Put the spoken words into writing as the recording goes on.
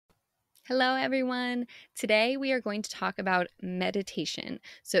Hello, everyone. Today we are going to talk about meditation.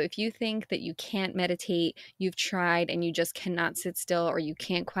 So, if you think that you can't meditate, you've tried and you just cannot sit still or you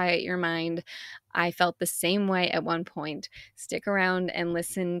can't quiet your mind, I felt the same way at one point. Stick around and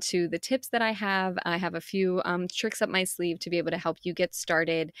listen to the tips that I have. I have a few tricks up my sleeve to be able to help you get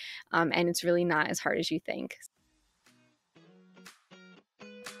started, and it's really not as hard as you think.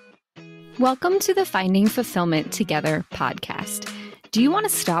 Welcome to the Finding Fulfillment Together podcast. Do you want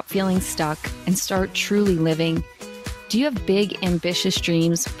to stop feeling stuck and start truly living? Do you have big, ambitious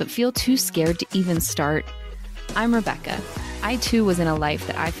dreams but feel too scared to even start? I'm Rebecca. I too was in a life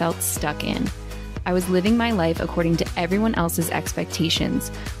that I felt stuck in. I was living my life according to everyone else's expectations,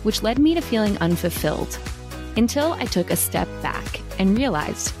 which led me to feeling unfulfilled. Until I took a step back and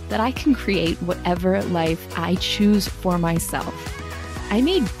realized that I can create whatever life I choose for myself. I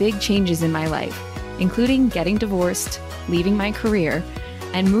made big changes in my life, including getting divorced, leaving my career,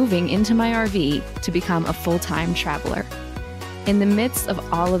 and moving into my RV to become a full-time traveler. In the midst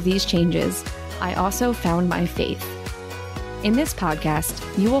of all of these changes, I also found my faith. In this podcast,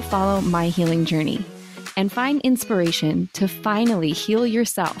 you will follow my healing journey and find inspiration to finally heal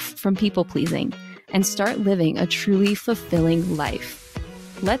yourself from people-pleasing and start living a truly fulfilling life.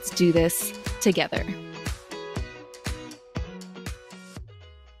 Let's do this together.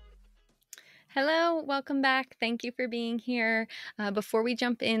 Hello, welcome back. Thank you for being here. Before we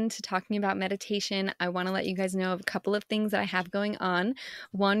jump into talking about meditation, I want to let you guys know of a couple of things that I have going on.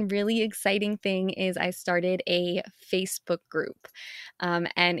 One really exciting thing is I started a Facebook group,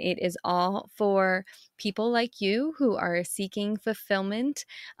 and it is all for people like you who are seeking fulfillment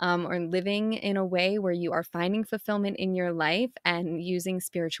or living in a way where you are finding fulfillment in your life and using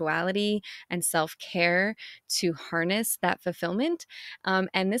spirituality and self-care to harness that fulfillment.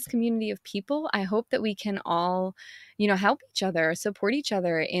 And this community of people, I hope that we can all, help each other, support each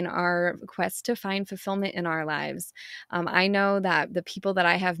other in our quest to find fulfillment in our lives. I know that the people that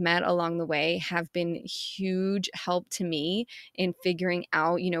I have met along the way have been huge help to me in figuring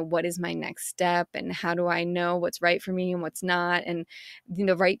out, what is my next step and how do I know what's right for me and what's not. And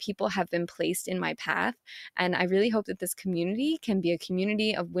the right people have been placed in my path. And I really hope that this community can be a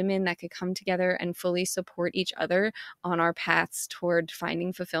community of women that could come together and fully support each other on our paths toward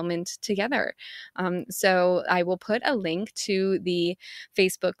finding fulfillment together. So I will put a link to the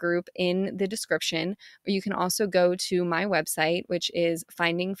Facebook group in the description, or you can also go to my website, which is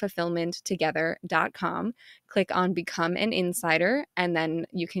findingfulfillmenttogether.com. Click on Become an Insider, and then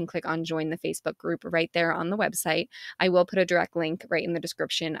you can click on Join the Facebook group right there on the website. I will put a direct link right in the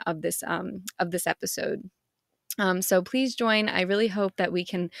description of this episode. So please join. I really hope that we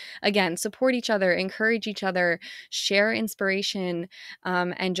can, again, support each other, encourage each other, share inspiration,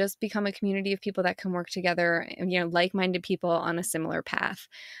 and just become a community of people that can work together, like-minded people on a similar path.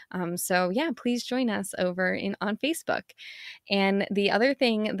 Please join us over on Facebook. And the other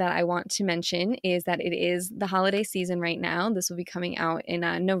thing that I want to mention is that it is the holiday season right now. This will be coming out in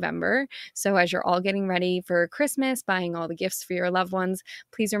November. So as you're all getting ready for Christmas, buying all the gifts for your loved ones,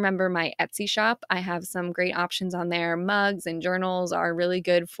 please remember my Etsy shop. I have some great options on there. Mugs and journals are really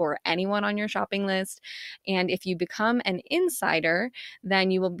good for anyone on your shopping list. And if you become an insider, then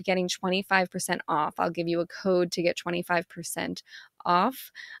you will be getting 25% off. I'll give you a code to get 25%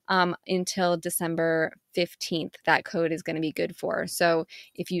 off until December 15th. That code is going to be good for. So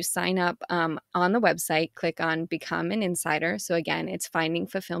if you sign up on the website, click on Become an Insider. So again, it's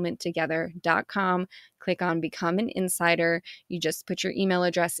findingfulfillmenttogether.com. Click on Become an Insider. You just put your email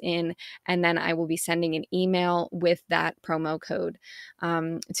address in, and then I will be sending an email with that promo code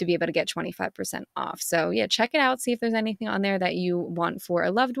to be able to get 25% off. So yeah, check it out. See if there's anything on there that you want for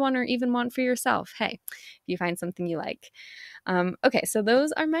a loved one or even want for yourself. Hey, if you find something you like. Okay, so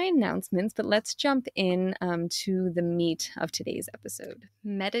those are my announcements, but let's jump in to the meat of today's episode,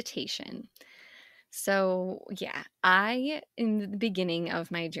 meditation. So yeah, in the beginning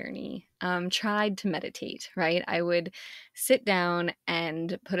of my journey, tried to meditate, right? I would sit down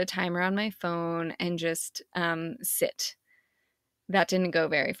and put a timer on my phone and just sit. That didn't go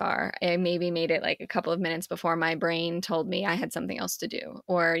very far. I maybe made it like a couple of minutes before my brain told me I had something else to do.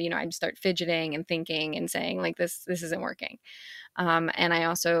 Or, I'd start fidgeting and thinking and saying like, this isn't working. And I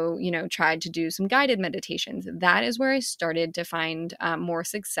also, tried to do some guided meditations. That is where I started to find more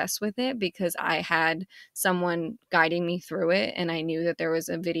success with it because I had someone guiding me through it. And I knew that there was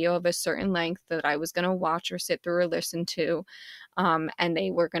a video of a certain length that I was going to watch or sit through or listen to. And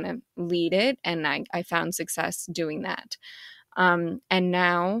they were going to lead it. And I found success doing that. And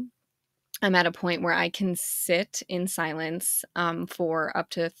now I'm at a point where I can sit in silence for up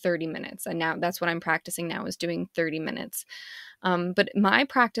to 30 minutes. And now that's what I'm practicing now, is doing 30 minutes. But my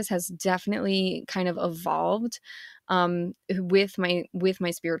practice has definitely kind of evolved with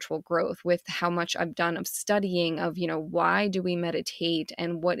my spiritual growth, with how much I've done of studying of, why do we meditate,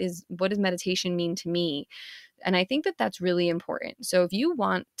 and what does meditation mean to me? And I think that that's really important. So if you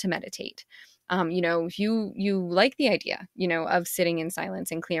want to meditate, if you like the idea, of sitting in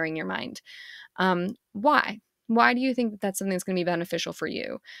silence and clearing your mind, why? Why do you think that that's something that's going to be beneficial for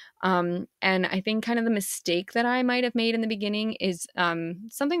you? And I think kind of the mistake that I might have made in the beginning is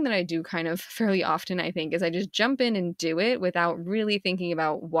something that I do kind of fairly often, I think, is I just jump in and do it without really thinking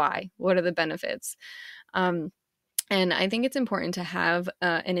about why. What are the benefits? Um, and I think it's important to have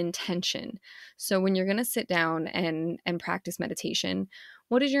an intention. So when you're going to sit down and practice meditation,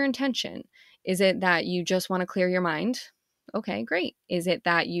 what is your intention? Is it that you just want to clear your mind? Okay, great. Is it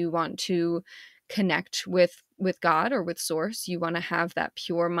that you want to connect with God or with source? You want to have that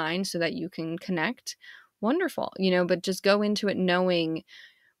pure mind so that you can connect? Wonderful. But just go into it knowing,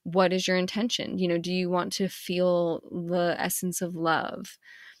 what is your intention? Do you want to feel the essence of love?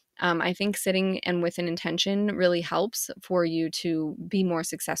 I think sitting and with an intention really helps for you to be more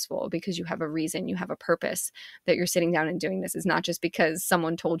successful, because you have a reason, you have a purpose that you're sitting down and doing this. Is not just because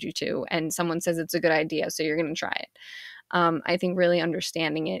someone told you to and someone says it's a good idea, so you're going to try it. I think really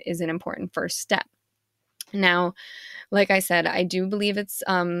understanding it is an important first step. Now, like I said, I do believe it's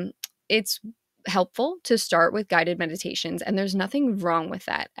helpful to start with guided meditations, and there's nothing wrong with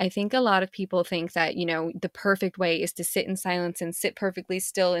that. I think a lot of people think that, the perfect way is to sit in silence and sit perfectly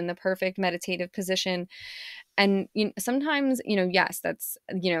still in the perfect meditative position. And sometimes, yes, that's,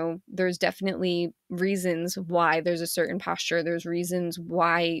 there's definitely reasons why there's a certain posture. There's reasons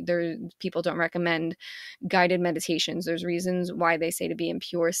why people don't recommend guided meditations. There's reasons why they say to be in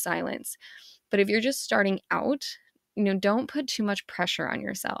pure silence. But if you're just starting out, don't put too much pressure on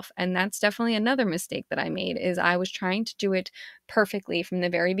yourself. And that's definitely another mistake that I made, is I was trying to do it perfectly from the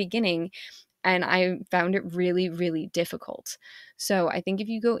very beginning, and I found it really, really difficult. So I think if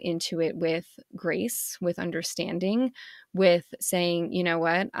you go into it with grace, with understanding, with saying, you know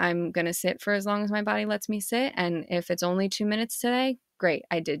what, I'm going to sit for as long as my body lets me sit. And if it's only 2 minutes today, great.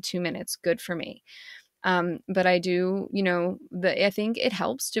 I did 2 minutes. Good for me. But I do, I think it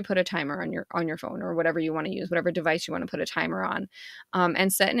helps to put a timer on your phone, or whatever you want to use, whatever device you want to put a timer on,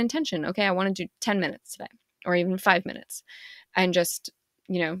 and set an intention. Okay, I want to do 10 minutes today, or even 5 minutes, and just,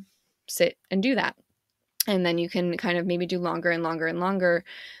 sit and do that. And then you can kind of maybe do longer and longer and longer.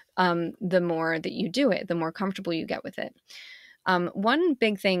 The more that you do it, the more comfortable you get with it. One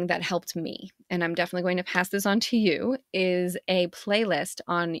big thing that helped me, and I'm definitely going to pass this on to you, is a playlist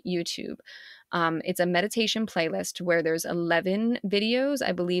on YouTube. It's a meditation playlist where there's 11 videos.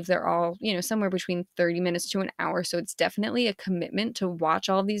 I believe they're all, somewhere between 30 minutes to an hour. So it's definitely a commitment to watch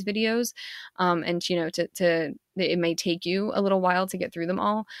all these videos. And, it may take you a little while to get through them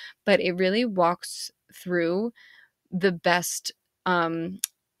all, but it really walks through the best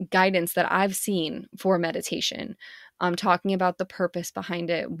guidance that I've seen for meditation. Talking about the purpose behind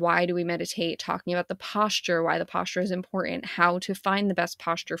it. Why do we meditate? Talking about the posture, why the posture is important, how to find the best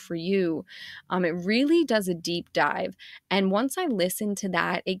posture for you. It really does a deep dive. And once I listened to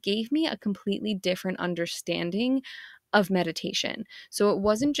that, it gave me a completely different understanding of meditation. So it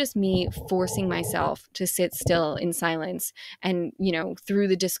wasn't just me forcing myself to sit still in silence and, through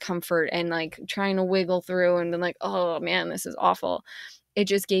the discomfort and like trying to wiggle through and then like, oh man, this is awful. It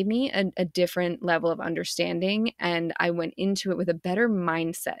just gave me a different level of understanding, and I went into it with a better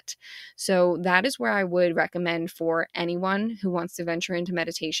mindset. So that is where I would recommend for anyone who wants to venture into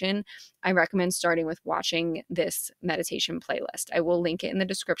meditation. I recommend starting with watching this meditation playlist. I will link it in the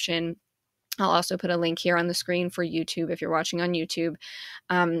description. I'll also put a link here on the screen for YouTube if you're watching on YouTube.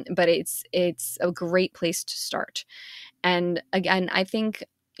 But it's a great place to start. And again, I think,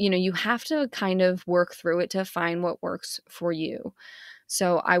 you have to kind of work through it to find what works for you.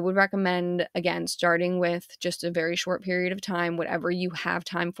 So I would recommend, again, starting with just a very short period of time, whatever you have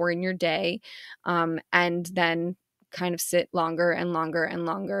time for in your day, and then kind of sit longer and longer and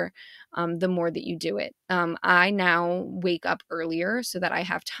longer the more that you do it. I now wake up earlier so that I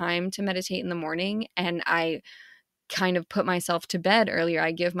have time to meditate in the morning, and I kind of put myself to bed earlier.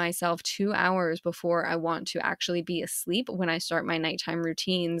 I give myself 2 hours before I want to actually be asleep when I start my nighttime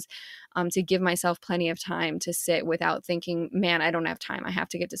routines, to give myself plenty of time to sit without thinking, man, I don't have time. I have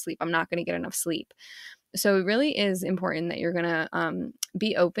to get to sleep. I'm not going to get enough sleep. So it really is important that you're going to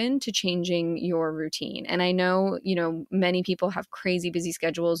be open to changing your routine. And I know, many people have crazy busy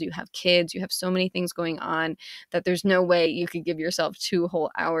schedules. You have kids, you have so many things going on that there's no way you could give yourself 2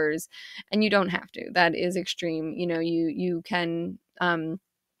 whole hours, and you don't have to. That is extreme. You can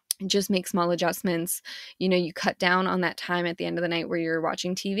just make small adjustments. You cut down on that time at the end of the night where you're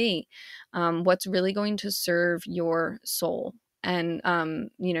watching TV. What's really going to serve your soul? And,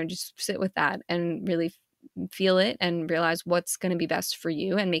 just sit with that and really feel it and realize what's going to be best for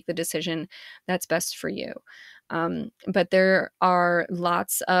you and make the decision that's best for you. But there are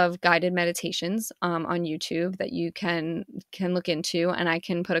lots of guided meditations on YouTube that you can look into, and I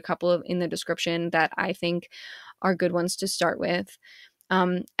can put a couple of in the description that I think are good ones to start with.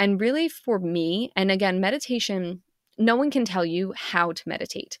 And really for me, and again, meditation, no one can tell you how to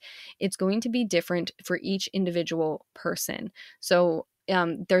meditate. It's going to be different for each individual person. So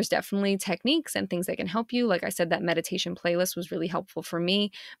there's definitely techniques and things that can help you. Like I said, that meditation playlist was really helpful for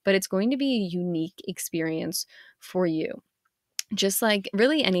me, but it's going to be a unique experience for you, just like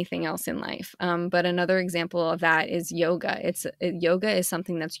really anything else in life. But another example of that is yoga. Yoga is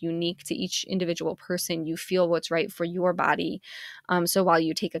something that's unique to each individual person. You feel what's right for your body. So while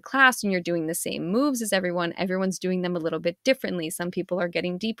you take a class and you're doing the same moves as everyone's doing them a little bit differently. Some people are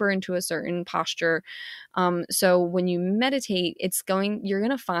getting deeper into a certain posture. So when you meditate, you're going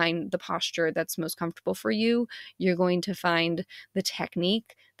to find the posture that's most comfortable for you. You're going to find the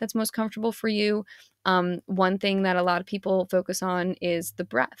technique that's most comfortable for you. One thing that a lot of people focus on is the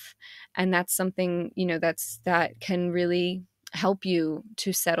breath. And that's something, that can really help you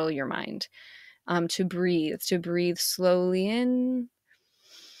to settle your mind, to breathe slowly in,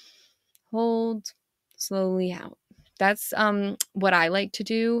 hold, slowly out. That's what I like to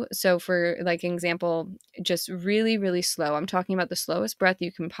do. So for like example, just really, really slow. I'm talking about the slowest breath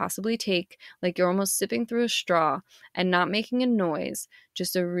you can possibly take, like you're almost sipping through a straw and not making a noise.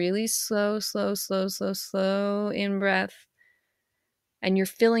 Just a really slow, slow, slow, slow, slow in breath. And you're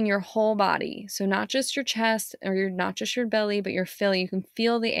filling your whole body. So not just your chest or not just your belly, but you can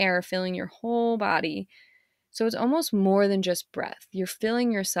feel the air filling your whole body. So it's almost more than just breath. You're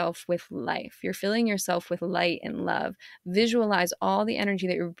filling yourself with life. You're filling yourself with light and love. Visualize all the energy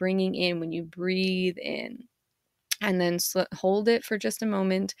that you're bringing in when you breathe in. And then hold it for just a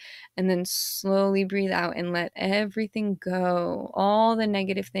moment, and then slowly breathe out and let everything go. All the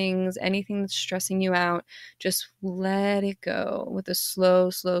negative things, anything that's stressing you out, just let it go with a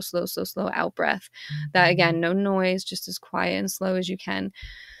slow, slow, slow, slow, slow out breath. That again, no noise, just as quiet and slow as you can.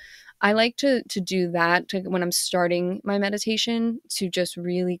 I like to do that when I'm starting my meditation, to just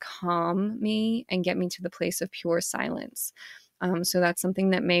really calm me and get me to the place of pure silence. So that's something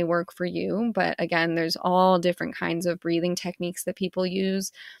that may work for you. But again, there's all different kinds of breathing techniques that people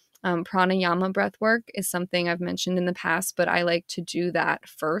use. Pranayama breath work is something I've mentioned in the past, but I like to do that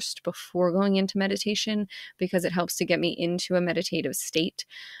first before going into meditation because it helps to get me into a meditative state.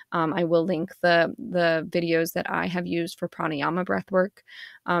 I will link the videos that I have used for pranayama breath work.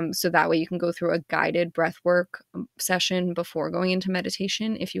 So that way you can go through a guided breath work session before going into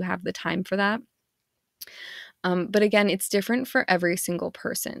meditation if you have the time for that. But again, it's different for every single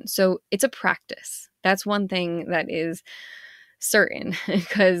person. So it's a practice. That's one thing that is certain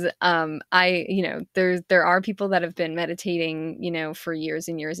because there are people that have been meditating, for years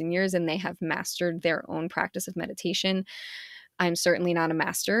and years and years, and they have mastered their own practice of meditation. I'm certainly not a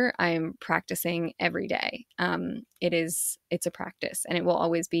master. I'm practicing every day. It's a practice, and it will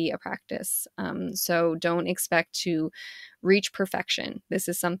always be a practice. So don't expect to reach perfection. This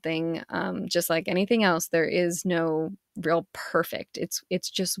is something, just like anything else, there is no real perfect.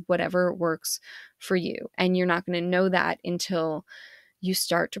 It's just whatever works for you. And you're not going to know that until you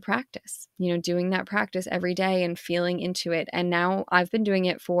start to practice, doing that practice every day and feeling into it. And now I've been doing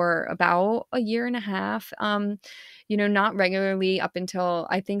it for about a year and a half, not regularly up until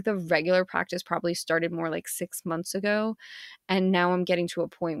I think the regular practice probably started more like 6 months ago. And now I'm getting to a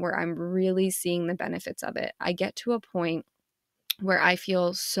point where I'm really seeing the benefits of it. I get to a point where I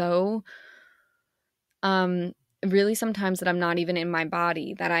feel so really sometimes that I'm not even in my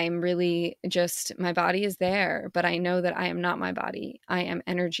body, that I am really just, my body is there, but I know that I am not my body. I am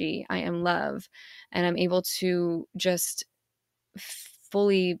energy. I am love. And I'm able to just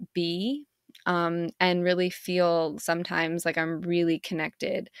fully be, and really feel sometimes like I'm really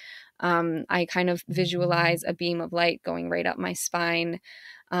connected. I kind of visualize a beam of light going right up my spine,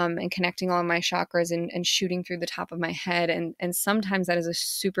 and connecting all my chakras and shooting through the top of my head. And sometimes that is a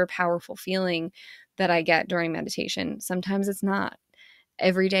super powerful feeling that I get during meditation. Sometimes it's not.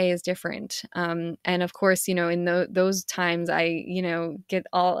 every day is different. And of course, in those times, I, get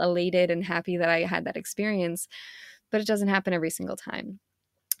all elated and happy that I had that experience, but it doesn't happen every single time.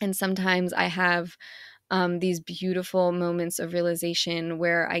 And sometimes I have these beautiful moments of realization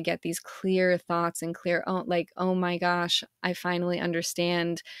where I get these clear thoughts and clear, oh my gosh, I finally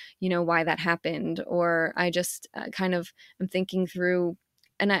understand, why that happened. Or I just kind of am thinking through,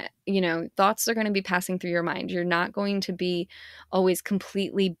 and thoughts are going to be passing through your mind. You're not going to be always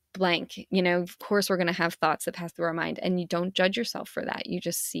completely blank. Of course, we're going to have thoughts that pass through our mind, and you don't judge yourself for that. You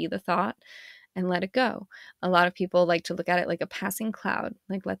just see the thought and let it go. A lot of people like to look at it like a passing cloud,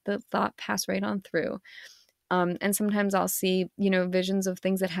 like let the thought pass right on through. And sometimes I'll see, visions of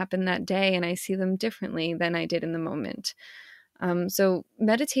things that happened that day, and I see them differently than I did in the moment. So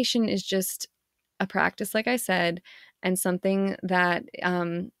meditation is just a practice, like I said, and something that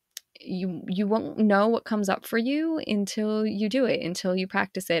you won't know what comes up for you until you do it, until you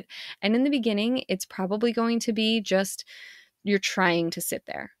practice it. And in the beginning, it's probably going to be just you're trying to sit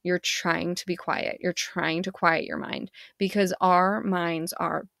there. You're trying to be quiet. You're trying to quiet your mind, because our minds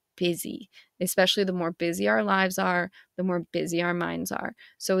are busy. Especially the more busy our lives are, the more busy our minds are.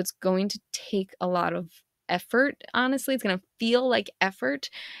 So it's going to take a lot of effort. Honestly, it's going to feel like effort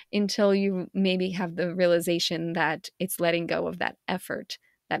until you maybe have the realization that it's letting go of that effort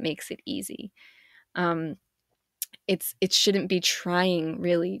that makes it easy. It shouldn't be trying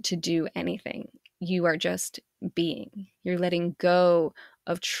really to do anything. You are just being. You're letting go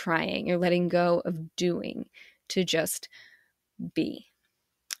of trying. You're letting go of doing to just be.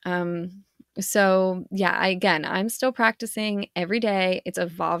 So yeah, I'm still practicing every day. It's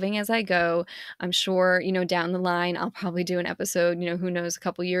evolving as I go. I'm sure, down the line, I'll probably do an episode, who knows, a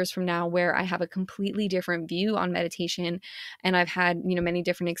couple years from now, where I have a completely different view on meditation. And I've had, many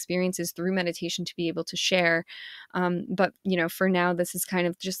different experiences through meditation to be able to share. But, for now, this is kind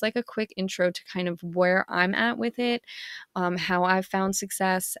of just like a quick intro to kind of where I'm at with it, how I've found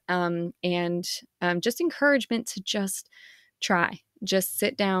success, and just encouragement to just try. Just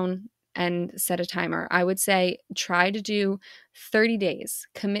sit down and set a timer. I would say try to do 30 days,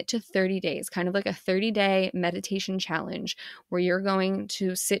 commit to 30 days, kind of like a 30-day meditation challenge where you're going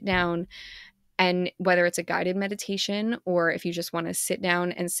to sit down, and whether it's a guided meditation or if you just want to sit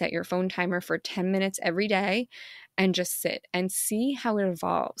down and set your phone timer for 10 minutes every day and just sit and see how it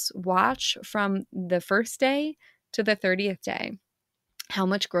evolves. Watch from the first day to the 30th day how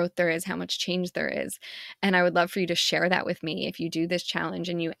much growth there is, how much change there is. And I would love for you to share that with me if you do this challenge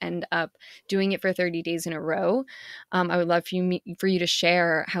and you end up doing it for 30 days in a row. I would love for you to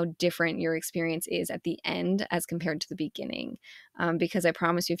share how different your experience is at the end as compared to the beginning. Because I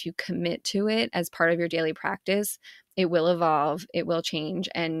promise you, if you commit to it as part of your daily practice, it will evolve, it will change,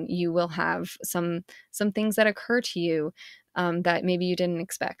 and you will have some things that occur to you that maybe you didn't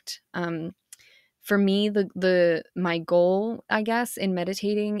expect. For me, my goal, I guess, in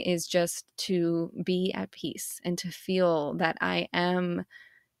meditating is just to be at peace and to feel that I am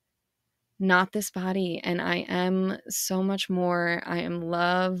not this body and I am so much more. I am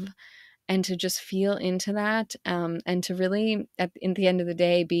love, and to just feel into that, and to really, in the end of the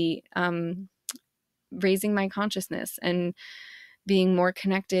day, be raising my consciousness and being more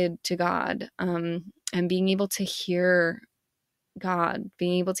connected to God, and being able to hear God,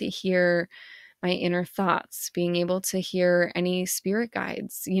 being able to hear my inner thoughts, being able to hear any spirit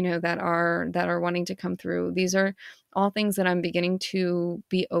guides, that are wanting to come through. These are all things that I'm beginning to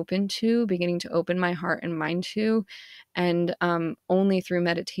be open to, beginning to open my heart and mind to. And only through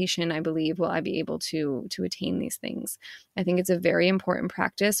meditation, I believe, will I be able to attain these things. I think it's a very important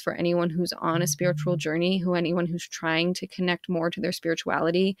practice for anyone who's on a spiritual journey, anyone who's trying to connect more to their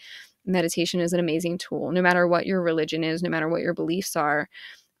spirituality. Meditation is an amazing tool, no matter what your religion is, no matter what your beliefs are.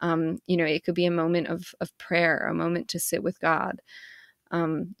 It could be a moment of prayer, a moment to sit with God.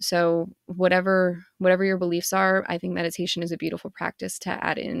 So whatever your beliefs are, I think meditation is a beautiful practice to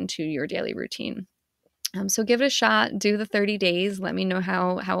add into your daily routine. So give it a shot, do the 30 days. Let me know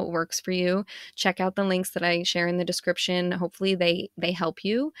how it works for you. Check out the links that I share in the description. Hopefully they help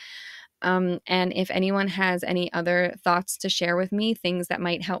you. And if anyone has any other thoughts to share with me, things that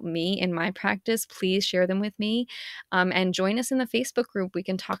might help me in my practice, please share them with me. And join us in the Facebook group. We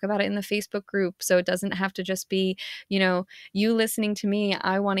can talk about it in the Facebook group. So it doesn't have to just be, you listening to me.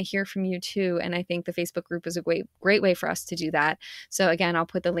 I want to hear from you too. And I think the Facebook group is a great way for us to do that. So again, I'll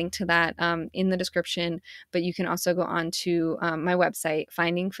put the link to that in the description, but you can also go on to my website,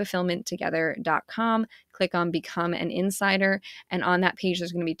 findingfulfillmenttogether.com. click on Become an Insider. And on that page,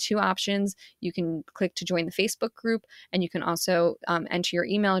 there's going to be two options. You can click to join the Facebook group, and you can also enter your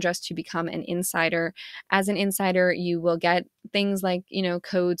email address to become an insider. As an insider, you will get things like,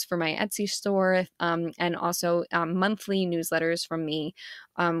 codes for my Etsy store, and also monthly newsletters from me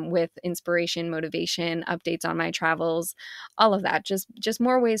with inspiration, motivation, updates on my travels, all of that. Just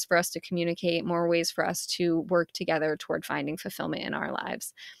more ways for us to communicate, more ways for us to work together toward finding fulfillment in our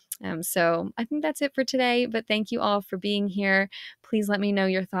lives. So I think that's it for today, but thank you all for being here. Please let me know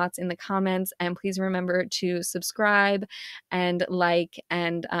your thoughts in the comments, and please remember to subscribe and like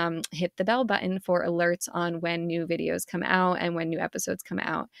and hit the bell button for alerts on when new videos come out and when new episodes come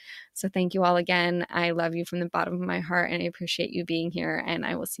out. So thank you all again. I love you from the bottom of my heart, and I appreciate you being here, and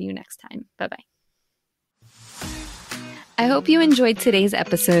I will see you next time. Bye-bye. I hope you enjoyed today's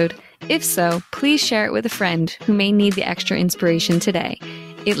episode. If so, please share it with a friend who may need the extra inspiration today.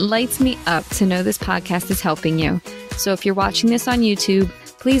 It lights me up to know this podcast is helping you. So if you're watching this on YouTube,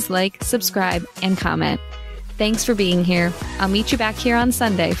 please like, subscribe, and comment. Thanks for being here. I'll meet you back here on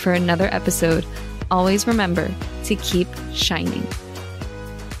Sunday for another episode. Always remember to keep shining.